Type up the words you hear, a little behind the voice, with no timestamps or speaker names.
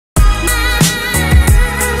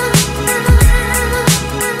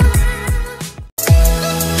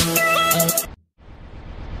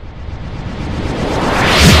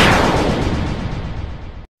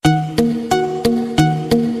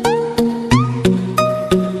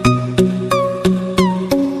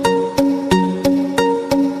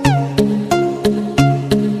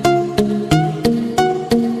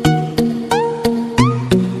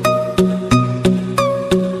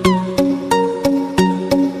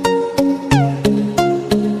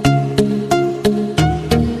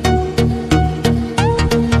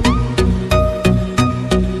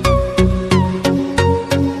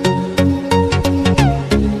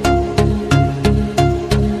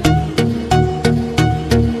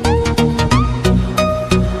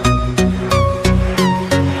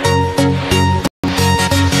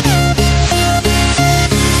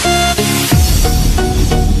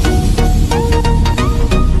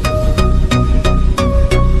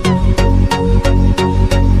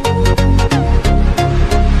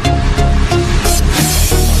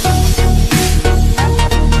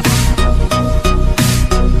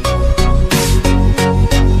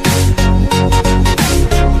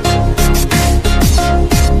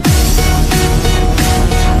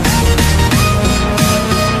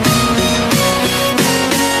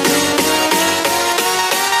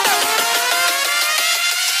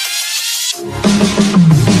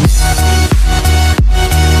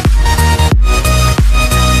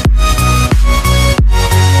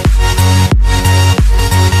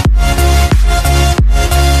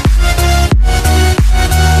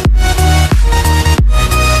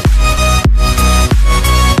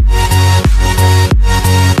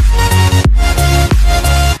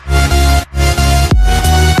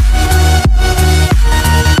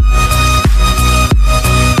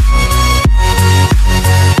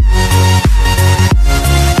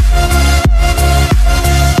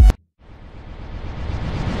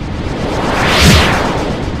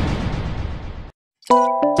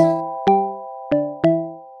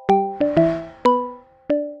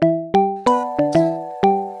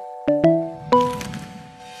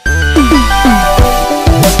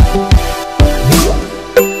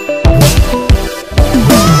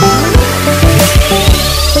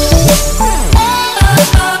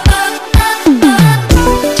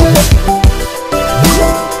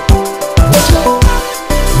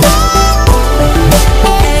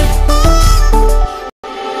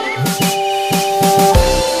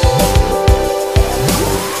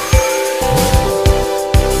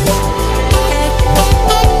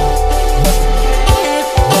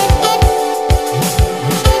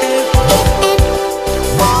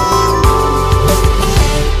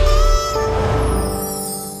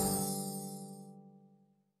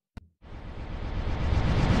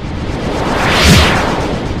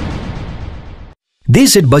They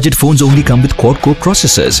said budget phones only come with quad-core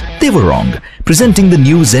processors. They were wrong. Presenting the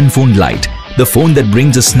new Zenfone Lite, the phone that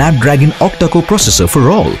brings a Snapdragon octa-core processor for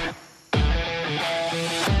all.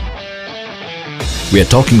 We are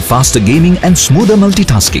talking faster gaming and smoother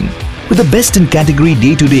multitasking, with the best-in-category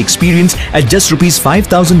day-to-day experience at just Rs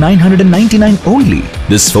 5,999 only.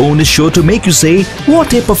 This phone is sure to make you say,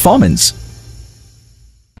 "What a performance!"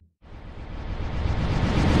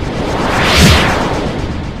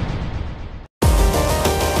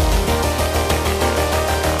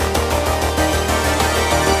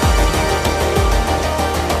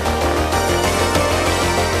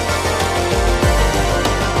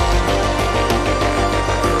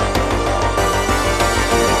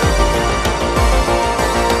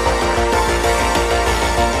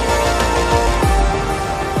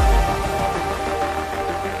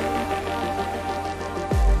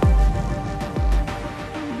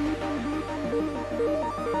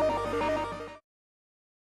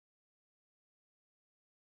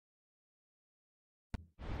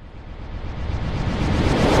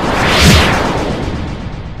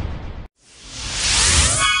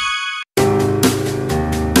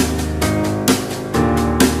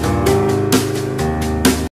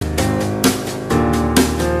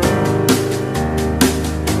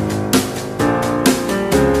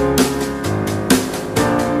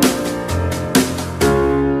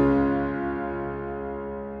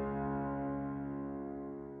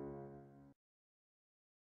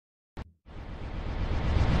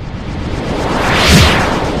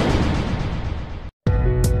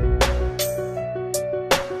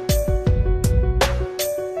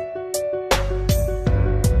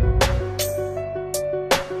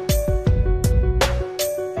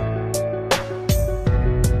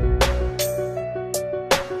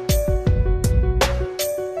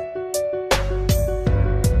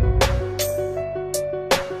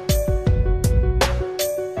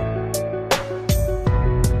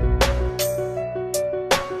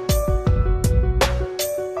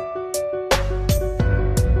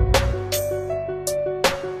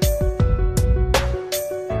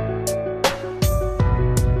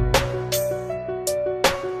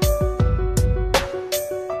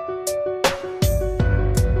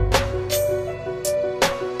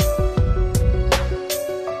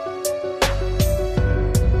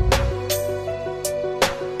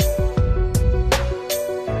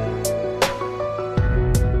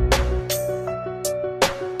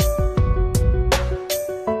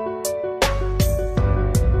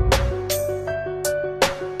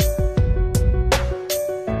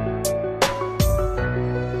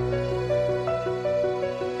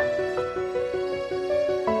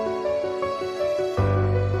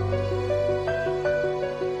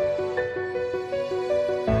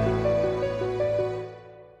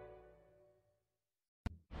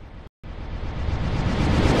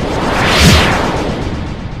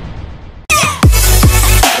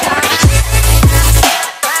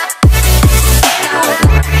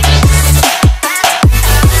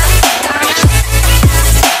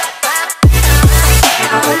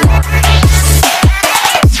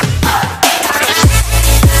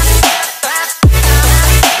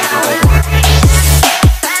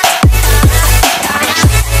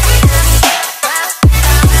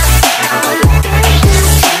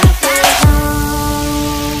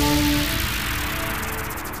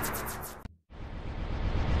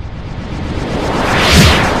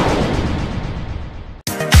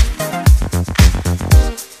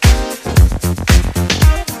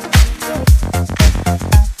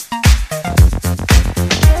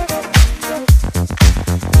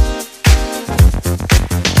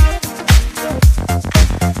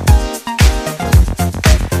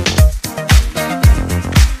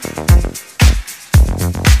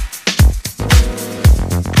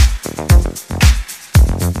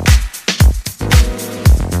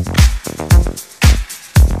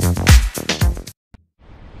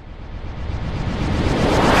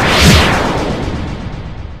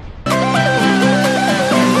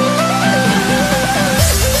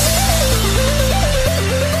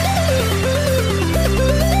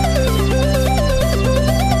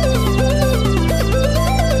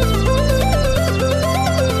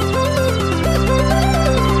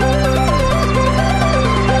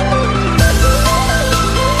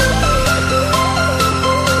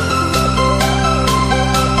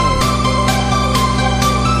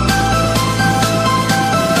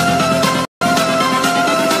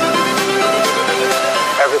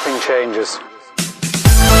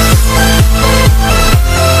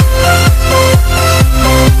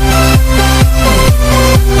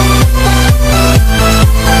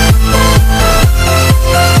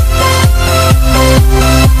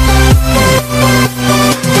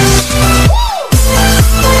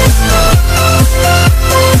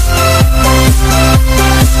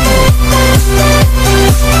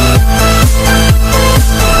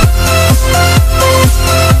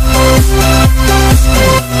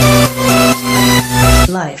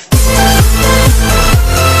 life.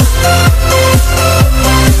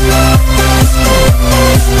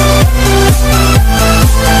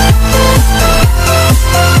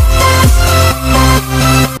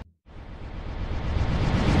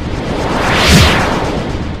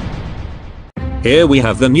 Here we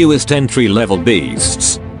have the newest entry-level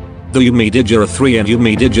beasts. The Xiaomi Digi 3 and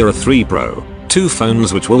Xiaomi Digi 3 Pro, two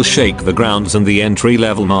phones which will shake the grounds in the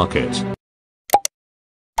entry-level market.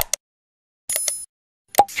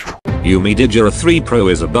 Xiaomi Digi 3 Pro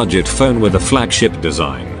is a budget phone with a flagship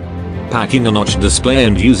design, packing a notch display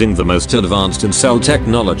and using the most advanced in-cell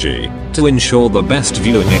technology to ensure the best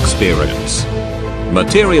viewing experience.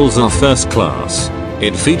 Materials are first class.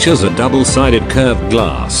 It features a double-sided curved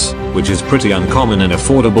glass, which is pretty uncommon in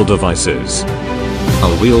affordable devices.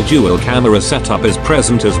 A real dual camera setup is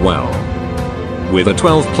present as well. With a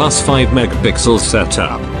 12+5 megapixels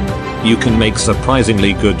setup, you can make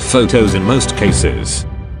surprisingly good photos in most cases.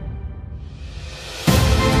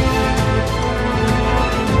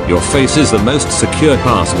 Your face is the most secure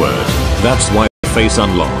password, that's why Face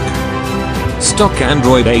Unlock. Stock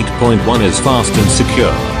Android 8.1 is fast and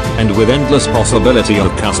secure, and with endless possibility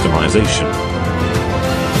of customization.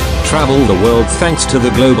 Travel the world thanks to the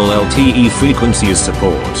global LTE frequencies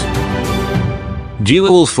support.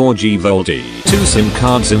 Dual 4G VoLTE, 2 SIM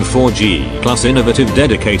cards in 4G plus innovative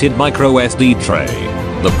dedicated microSD tray.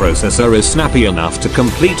 The processor is snappy enough to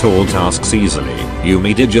complete all tasks easily.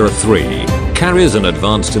 Xiaomi Digi 3 carries an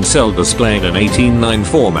advanced in-cell display in an 18:9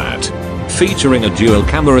 format, featuring a dual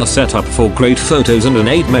camera setup for great photos and an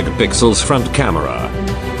 8 megapixels front camera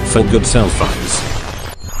for good selfies.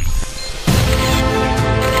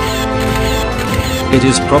 It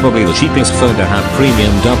is probably the cheapest phone to have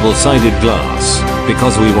premium double-sided glass,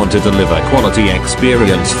 because we want to deliver quality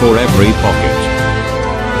experience for every pocket.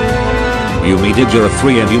 Xiaomi Digi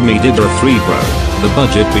 3 and Xiaomi Digi 3 Pro, the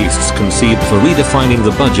budget beasts conceived for redefining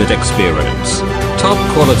the budget experience. Top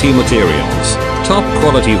quality materials, top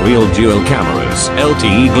quality real dual cameras,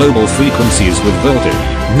 LTE global frequencies with VoLTE,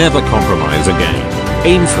 never compromise again.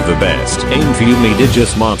 Aim for the best, aim for Xiaomi Digi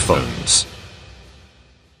smartphones.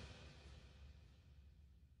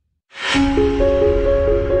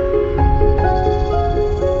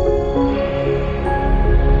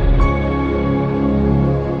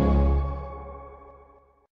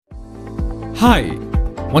 Hi!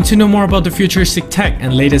 Want to know more about the futuristic tech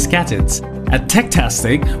and latest gadgets? At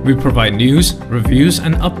Techtastic, we provide news, reviews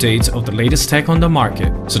and updates of the latest tech on the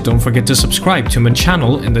market, so don't forget to subscribe to my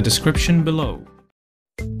channel in the description below.